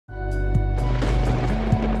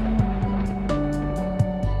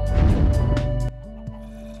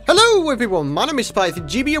Hello everyone, my name is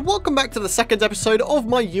PythonGB and welcome back to the second episode of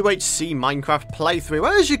my UHC Minecraft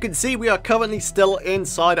playthrough. As you can see, we are currently still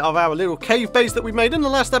inside of our little cave base that we made in the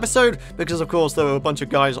last episode, because of course there were a bunch of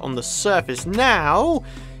guys on the surface. Now,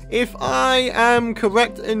 if I am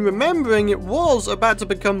correct in remembering, it was about to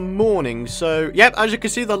become morning. So, yep, as you can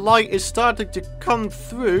see, the light is starting to come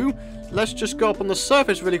through. Let's just go up on the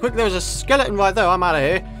surface really quick. There's a skeleton right there. I'm out of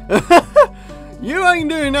here. You ain't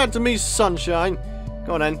doing that to me, sunshine.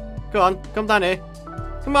 Go on then. Go on. Come down here.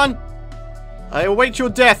 Come on. I await your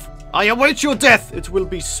death. I await your death. It will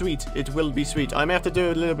be sweet. It will be sweet. I may have to do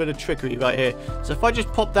a little bit of trickery right here. So if I just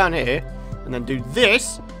pop down here and then do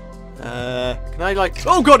this. Can I like...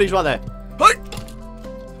 Oh god, he's right there. Hey!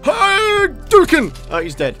 Hey, Dukin! Oh,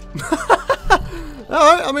 he's dead.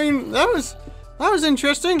 Alright, I mean, that was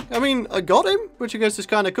interesting. I mean, I got him, which I guess is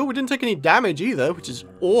kind of cool. We didn't take any damage either, which is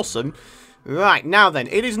awesome. Right, now then,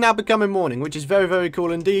 it is now becoming morning, which is very, very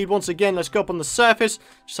cool indeed. Once again, let's go up on the surface,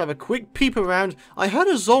 just have a quick peep around. I heard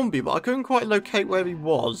a zombie, but I couldn't quite locate where he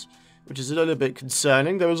was, which is a little bit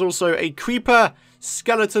concerning. There was also a creeper,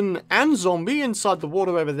 skeleton, and zombie inside the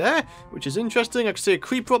water over there, which is interesting. I can see a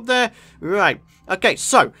creeper up there. Right, okay,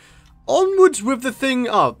 so, onwards with the thing.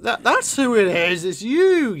 Oh, that's who it is. It's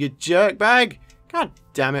you jerkbag. God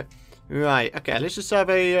damn it. Right, okay, let's just have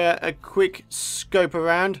a quick scope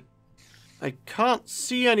around. I can't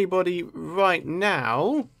see anybody right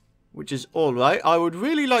now, which is alright. I would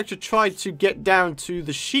really like to try to get down to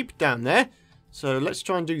the sheep down there. So let's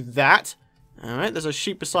try and do that. Alright, there's a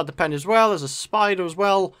sheep beside the pen as well. There's a spider as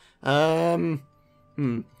well. Right,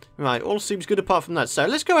 all seems good apart from that. So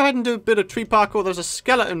let's go ahead and do a bit of tree parkour. There's a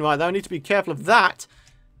skeleton right there. I need to be careful of that.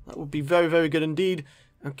 That would be very, very good indeed.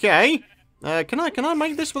 Okay. Can I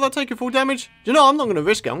make this without taking full damage? Do you know, I'm not going to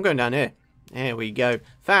risk it. I'm going down here. There we go.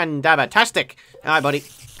 Fandabatastic. Alright, buddy.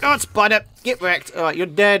 God, spider. Get wrecked. Alright, you're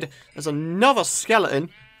dead. There's another skeleton.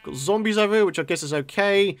 Got zombies over here, which I guess is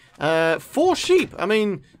okay. 4 sheep. I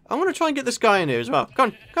mean, I want to try and get this guy in here as well.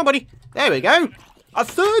 Come on, buddy. There we go. A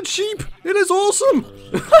 3rd sheep. It is awesome.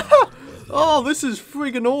 Oh, this is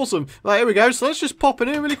freaking awesome. Right, here we go. So let's just pop in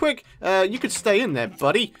here really quick. You could stay in there,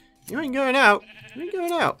 buddy. You ain't going out. You ain't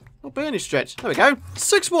going out. Not by any stretch. There we go.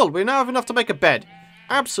 6 wool. We now have enough to make a bed.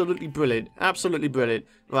 Absolutely brilliant. Absolutely brilliant.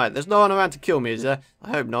 Right, there's no one around to kill me, is there? I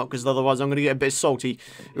hope not, because otherwise I'm going to get a bit salty.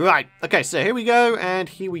 Right, okay, so here we go, and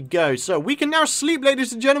here we go. So we can now sleep,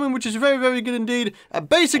 ladies and gentlemen, which is very, very good indeed. A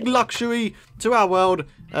basic luxury to our world.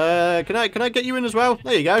 Can I get you in as well?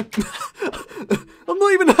 There you go. I'm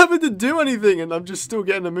not even having to do anything, and I'm just still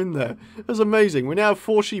getting them in there. That's amazing. We now have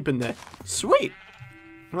 4 sheep in there. Sweet.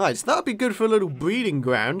 Right, so that would be good for a little breeding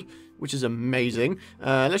ground, which is amazing.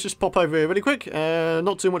 Let's just pop over here really quick.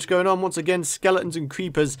 Not too much going on. Once again, skeletons and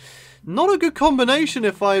creepers. Not a good combination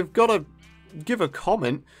if I've got to give a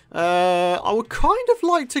comment. I would kind of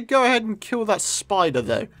like to go ahead and kill that spider,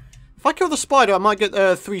 though. If I kill the spider, I might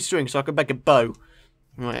get 3 strings, so I can make a bow.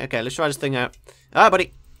 Right, okay, let's try this thing out. Ah,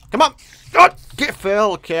 buddy. Come on. God, get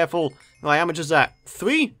Phil. Careful. Right, how much is that?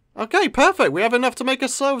 3? Okay, perfect. We have enough to make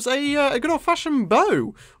ourselves a good old-fashioned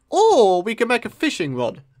bow. Or we can make a fishing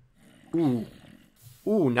rod. Ooh.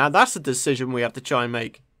 Ooh, now that's a decision we have to try and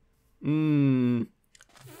make.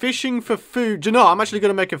 Fishing for food. Do you know, I'm actually going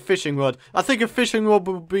to make a fishing rod. I think a fishing rod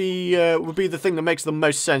would be the thing that makes the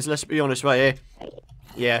most sense. Let's be honest right here.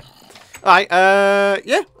 Yeah. Alright,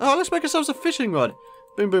 yeah. Oh, let's make ourselves a fishing rod.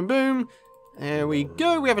 Boom, boom, boom. There we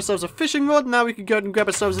go. We have ourselves a fishing rod. Now we can go and grab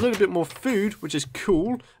ourselves a little bit more food, which is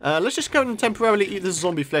cool. Let's just go and temporarily eat this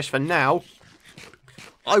zombie flesh for now.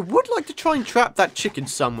 I would like to try and trap that chicken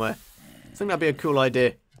somewhere. I think that'd be a cool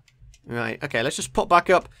idea. Right, okay, let's just pop back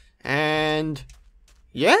up, and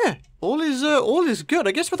yeah, all is good.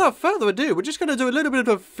 I guess without further ado, we're just going to do a little bit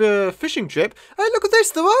of a fishing trip. Hey, look at this,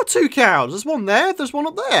 there are 2 cows. There's one there, there's one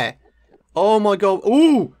up there. Oh my god,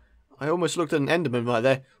 ooh, I almost looked at an enderman right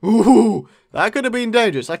there. Ooh, that could have been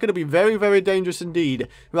dangerous. That could have been very, very dangerous indeed.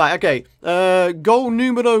 Right, okay, goal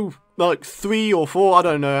numero, like 3 or 4, I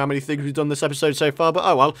don't know how many things we've done this episode so far, but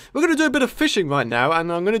oh well. We're going to do a bit of fishing right now,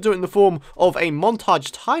 and I'm going to do it in the form of a montage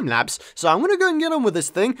time-lapse. So I'm going to go and get on with this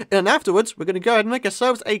thing, and afterwards, we're going to go ahead and make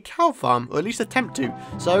ourselves a cow farm, or at least attempt to.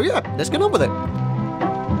 So yeah, let's get on with it.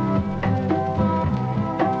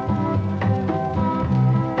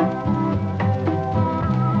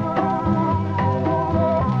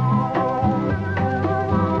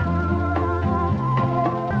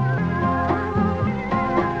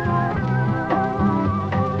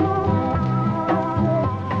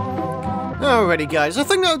 Alrighty guys, I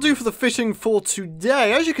think that'll do for the fishing for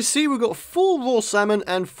today. As you can see, we've got 4 raw salmon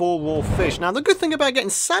and 4 raw fish. Now the good thing about getting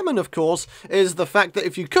salmon, of course, is the fact that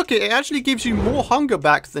if you cook it, it actually gives you more hunger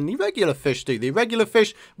back than the regular fish do. The regular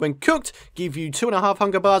fish, when cooked, give you 2.5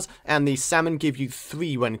 hunger bars, and the salmon give you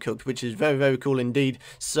 3 when cooked, which is very, very cool indeed.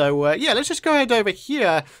 So yeah, let's just go ahead over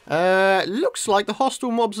here. Looks like the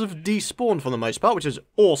hostile mobs have despawned for the most part, which is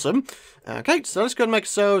awesome. Okay, so let's go and make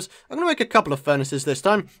ourselves, I'm going to make a couple of furnaces this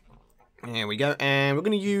time. There we go, and we're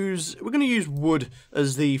gonna use wood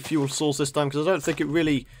as the fuel source this time, because I don't think it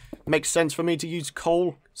really makes sense for me to use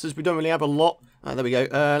coal since we don't really have a lot. There we go.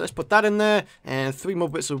 Let's put that in there, and 3 more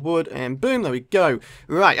bits of wood, and boom, there we go.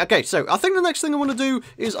 Right, okay, so I think the next thing I want to do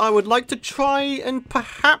is I would like to try and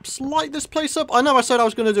perhaps light this place up. I know I said I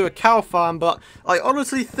was going to do a cow farm, but I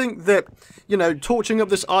honestly think that, you know, torching up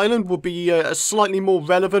this island would be a slightly more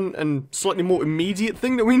relevant and slightly more immediate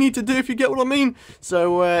thing that we need to do, if you get what I mean.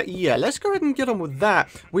 So, yeah, let's go ahead and get on with that.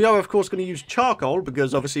 We are, of course, going to use charcoal,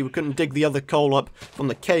 because obviously we couldn't dig the other coal up from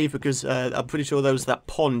the cave, because I'm pretty sure there was that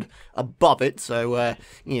pond above it. So,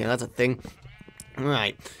 yeah, that's a thing.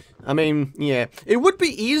 Right. I mean, yeah. It would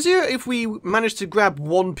be easier if we managed to grab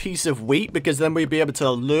 1 piece of wheat, because then we'd be able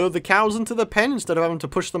to lure the cows into the pen instead of having to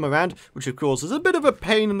push them around, which of course is a bit of a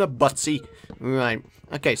pain in the buttsy. Right.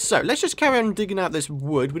 Okay, so let's just carry on digging out this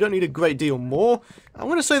wood. We don't need a great deal more. I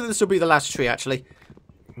want to say that this will be the last tree, actually.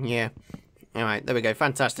 Yeah. Alright, there we go,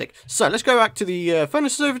 fantastic. So, let's go back to the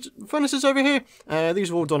furnaces over here.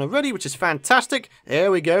 These are all done already, which is fantastic.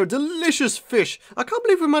 There we go, delicious fish. I can't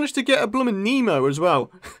believe we managed to get a blooming Nemo as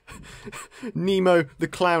well. Nemo, the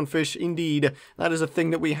clownfish, indeed. That is a thing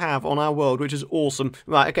that we have on our world, which is awesome.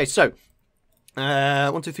 Right, okay, so,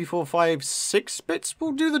 1, 2, 3, 4, 5, 6 bits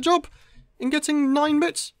will do the job in getting 9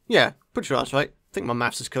 bits. Yeah, pretty sure that's right. I think my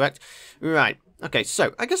maths is correct. Right. Okay,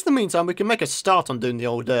 so, I guess in the meantime, we can make a start on doing the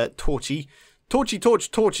old torchy.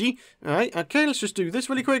 Alright, okay, let's just do this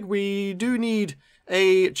really quick. We do need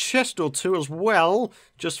a chest or 2 as well,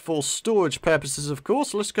 just for storage purposes, of course.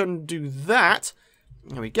 So let's go and do that.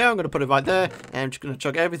 There we go, I'm going to put it right there. And I'm just going to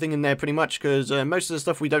chuck everything in there pretty much, because most of the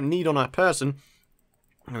stuff we don't need on our person.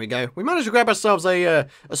 There we go. We managed to grab ourselves a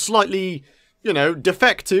slightly, you know,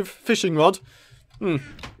 defective fishing rod.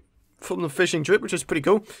 From the fishing trip, which is pretty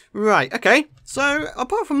cool. Right, okay. So,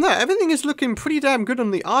 apart from that, everything is looking pretty damn good on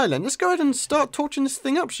the island. Let's go ahead and start torching this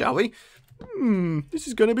thing up, shall we? This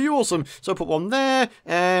is going to be awesome. So, I'll put 1 there,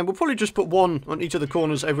 and we'll probably just put 1 on each of the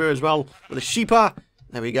corners over here as well, with a sheeper.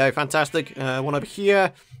 There we go, fantastic. 1 over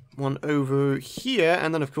here, 1 over here,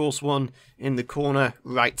 and then, of course, 1 in the corner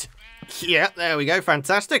right here. There we go,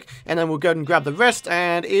 fantastic. And then we'll go and grab the rest,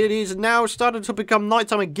 and it is now starting to become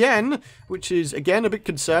nighttime again, which is, again, a bit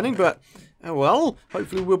concerning, but, oh well,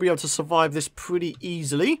 hopefully we'll be able to survive this pretty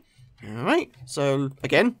easily. Alright, so,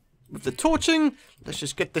 again, with the torching, let's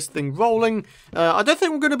just get this thing rolling. I don't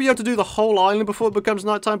think we're going to be able to do the whole island before it becomes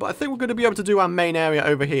nighttime, but I think we're going to be able to do our main area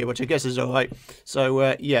over here, which I guess is alright.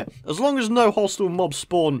 So, yeah, as long as no hostile mobs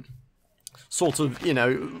spawn sort of, you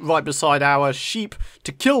know, right beside our sheep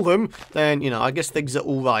to kill them, then, you know, I guess things are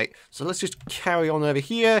alright. So let's just carry on over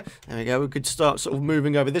here. There we go, we could start sort of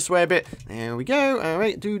moving over this way a bit. There we go,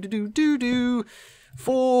 alright, 4,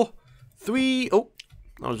 3, oh,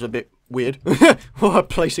 that was a bit weird.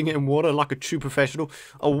 Placing it in water like a true professional.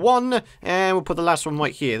 A 1, and we'll put the last one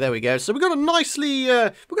right here. There we go. So we've got a nicely, we've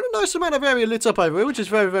got a nice amount of area lit up over here, which is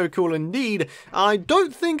very, very cool indeed. I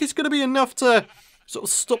don't think it's going to be enough to sort of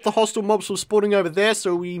stop the hostile mobs from spawning over there,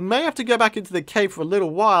 so we may have to go back into the cave for a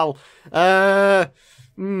little while. I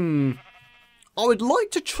would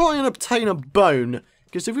like to try and obtain a bone,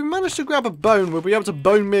 because if we manage to grab a bone, we'll be able to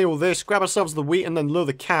bone meal this, grab ourselves the wheat, and then lure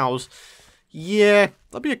the cows. Yeah,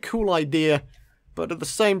 that'd be a cool idea, but at the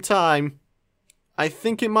same time, I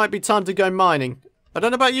think it might be time to go mining. I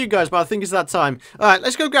don't know about you guys, but I think it's that time. Alright,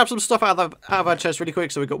 let's go grab some stuff out of our chest really quick.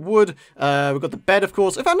 So we've got wood, we've got the bed, of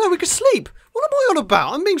course. If I know, we could sleep. What am I on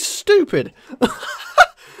about? I'm being stupid.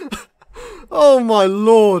 Oh my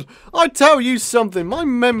lord. I tell you something, my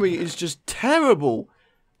memory is just terrible.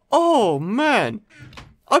 Oh man.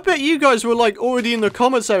 I bet you guys were like already in the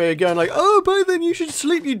comments area going like, oh, but then you should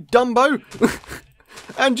sleep, you Dumbo.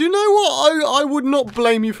 And you know what? I would not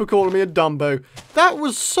blame you for calling me a Dumbo. That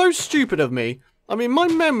was so stupid of me. I mean, my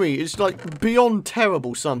memory is, like, beyond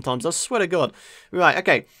terrible sometimes, I swear to God. Right,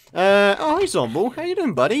 okay. Oh, hi, Zomble. How you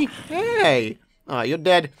doing, buddy? Hey. Alright, you're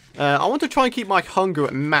dead. I want to try and keep my hunger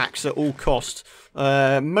at max at all costs.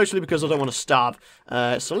 Mostly because I don't want to starve.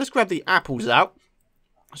 So let's grab the apples out.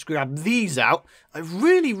 Let's grab these out. I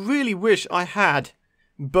really, really wish I had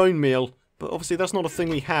bone meal. But obviously that's not a thing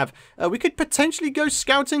we have. We could potentially go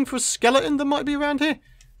scouting for a skeleton that might be around here.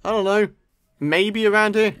 I don't know. maybe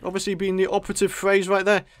around here. Obviously being the operative phrase right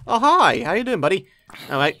there. Oh, hi. How you doing, buddy?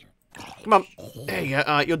 Alright. Come on. There you go.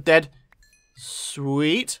 Alright, you're dead.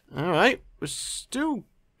 Sweet. Alright. We're still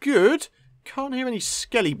good. Can't hear any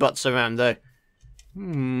skelly butts around, though.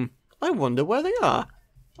 I wonder where they are.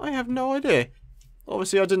 I have no idea.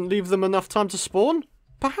 Obviously, I didn't leave them enough time to spawn.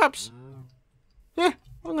 Perhaps. Yeah,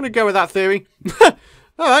 I'm going to go with that theory.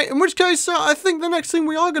 Alright, in which case, I think the next thing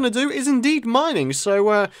we are going to do is indeed mining. So,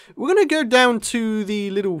 we're going to go down to the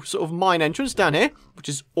little sort of mine entrance down here, which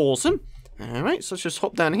is awesome. Alright, so let's just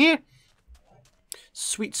hop down here.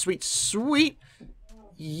 Sweet, sweet, sweet.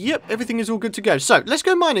 Yep, everything is all good to go. So, let's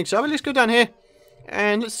go mining, shall we? Let's go down here.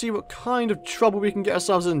 And let's see what kind of trouble we can get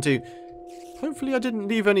ourselves into. Hopefully I didn't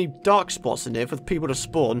leave any dark spots in here for people to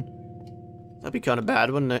spawn. That'd be kind of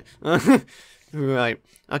bad, wouldn't it? Right.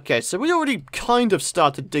 Okay, so we already kind of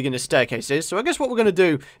started digging the staircases. So I guess what we're going to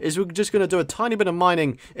do is we're just going to do a tiny bit of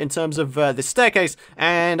mining in terms of the staircase.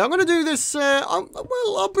 And I'm going to do this,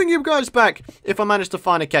 I'll bring you guys back if I manage to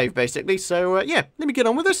find a cave, basically. So, yeah, let me get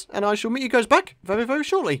on with this, and I shall meet you guys back very, very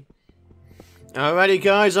shortly. Alrighty,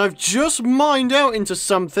 guys, I've just mined out into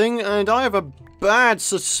something, and I have a bad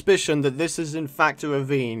suspicion that this is, in fact, a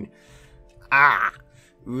ravine. Ah!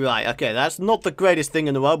 Right, okay, that's not the greatest thing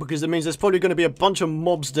in the world, because it means there's probably going to be a bunch of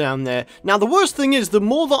mobs down there. Now, the worst thing is, the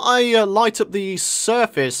more that I light up the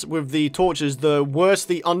surface with the torches, the worse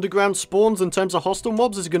the underground spawns in terms of hostile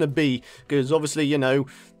mobs is going to be. Because, obviously, you know,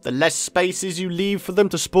 the less spaces you leave for them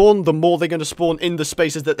to spawn, the more they're going to spawn in the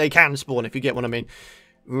spaces that they can spawn, if you get what I mean.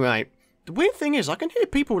 Right. The weird thing is, I can hear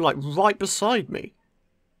people, like, right beside me.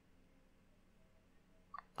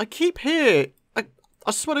 I keep hearing... I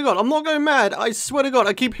swear to God, I'm not going mad. I swear to God,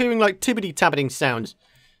 I keep hearing, like, tibbity-tabbiting sounds.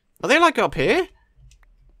 Are they, like, up here?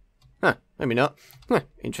 Huh, maybe not. Huh,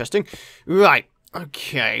 interesting. Right,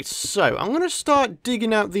 okay, so I'm going to start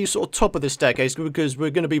digging out the sort of top of the staircase because we're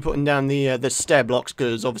going to be putting down the stair blocks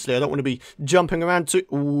because, obviously, I don't want to be jumping around too...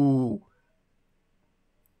 Ooh.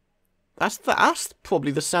 That's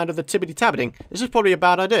probably the sound of the tibbity-tabbiting. This is probably a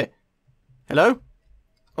bad idea. Hello?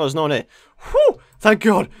 Oh, there's no one here. Whew! Thank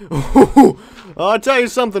God. I'll tell you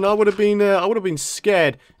something. I would have been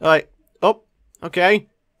scared. Alright. Oh. Okay.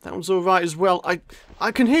 That one's all right as well.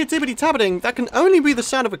 I can hear tibbity-tabbiting. That can only be the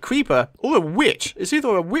sound of a creeper or a witch. It's either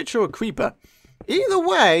a witch or a creeper. Either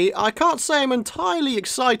way, I can't say I'm entirely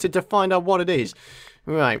excited to find out what it is.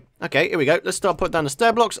 Right. Okay. Here we go. Let's start putting down the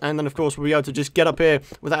stair blocks, and then of course we'll be able to just get up here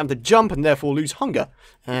without having to jump and therefore lose hunger.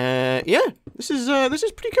 Yeah. This is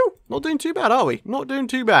pretty cool. Not doing too bad, are we? Not doing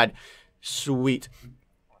too bad. Sweet.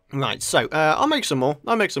 Right, so, I'll make some more.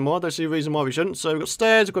 I don't see a reason why we shouldn't. So, we've got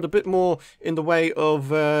stairs, we've got a bit more in the way of,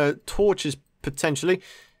 torches, potentially.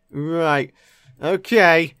 Right.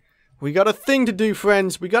 Okay. We got a thing to do,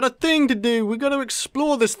 friends. We got a thing to do. We got to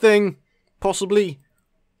explore this thing. Possibly.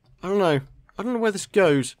 I don't know. I don't know where this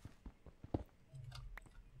goes.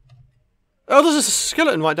 Oh, there's a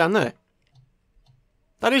skeleton right down there.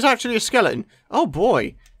 That is actually a skeleton. Oh,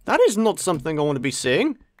 boy. That is not something I want to be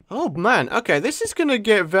seeing. Oh, man. Okay, this is going to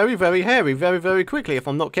get very, very hairy very, very quickly if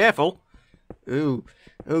I'm not careful. Ooh.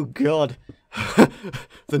 Oh, God.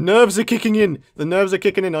 The nerves are kicking in. The nerves are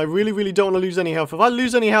kicking in. I really, really don't want to lose any health. If I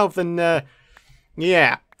lose any health, then,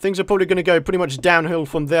 yeah. Things are probably going to go pretty much downhill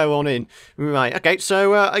from there on in. Right, okay.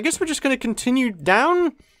 So, I guess we're just going to continue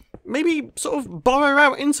down. Maybe sort of burrow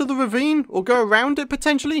out into the ravine or go around it,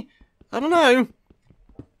 potentially. I don't know.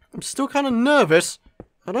 I'm still kind of nervous.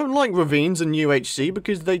 I don't like ravines in UHC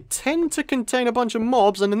because they tend to contain a bunch of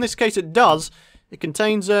mobs, and in this case it does. It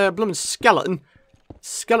contains a blooming skeleton.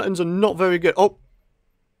 Skeletons are not very good. Oh.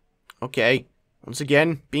 Okay. Once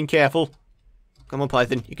again, being careful. Come on,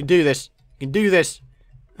 Python. You can do this. You can do this.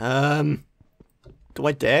 Do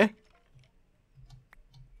I dare?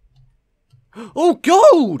 Oh,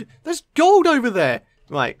 gold! There's gold over there.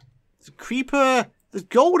 Right. There's a creeper. There's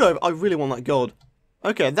gold over... I really want that gold.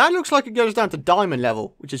 Okay, that looks like it goes down to diamond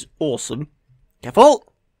level, which is awesome.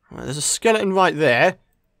 Careful! Right, there's a skeleton right there.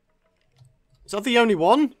 Is that the only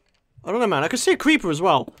one? I don't know, man. I can see a creeper as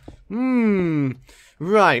well.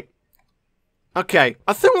 Right. Okay,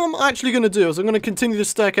 I think what I'm actually going to do is I'm going to continue the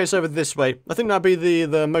staircase over this way. I think that'd be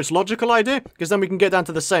the most logical idea, because then we can get down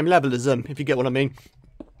to the same level as them, if you get what I mean.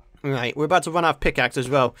 Right, we're about to run out of pickaxe as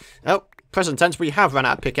well. Oh, present tense, we have run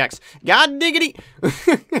out of pickaxe. God diggity!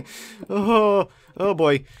 Oh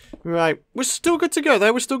boy. Right. We're still good to go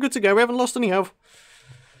though. We're still good to go. We haven't lost any health.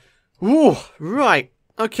 Ooh. Right.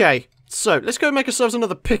 Okay. So, let's go make ourselves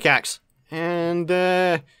another pickaxe. And,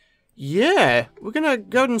 yeah. We're gonna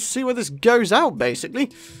go and see where this goes out,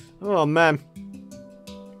 basically. Oh, man.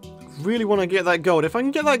 really want to get that gold. If I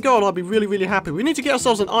can get that gold, I'll be really, really happy. We need to get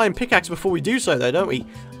ourselves an iron pickaxe before we do so, though, don't we?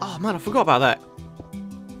 Oh, man, I forgot about that.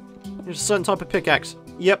 There's a certain type of pickaxe.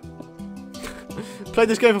 Yep. Played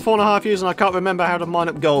this game for 4.5 years and I can't remember how to mine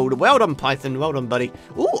up gold. Well done, Python. Well done, buddy.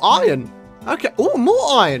 Ooh, iron. Okay. Ooh,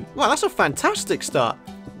 more iron. Wow, that's a fantastic start.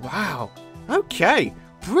 Wow. Okay.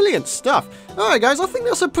 Brilliant stuff. Alright guys, I think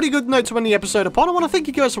that's a pretty good note to end the episode upon. I want to thank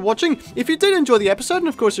you guys for watching. If you did enjoy the episode, and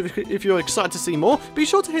of course if you're excited to see more, be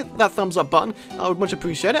sure to hit that thumbs up button. I would much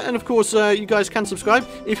appreciate it. And of course you guys can subscribe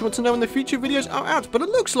if you want to know when the future videos are out. But it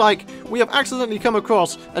looks like we have accidentally come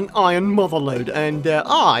across an iron motherload, and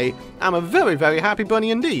I am a very, very happy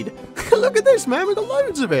bunny indeed. Look at this, man, we've got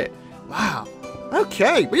loads of it. Wow.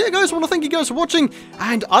 Okay, but yeah guys, I want to thank you guys for watching,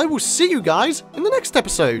 and I will see you guys in the next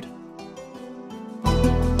episode.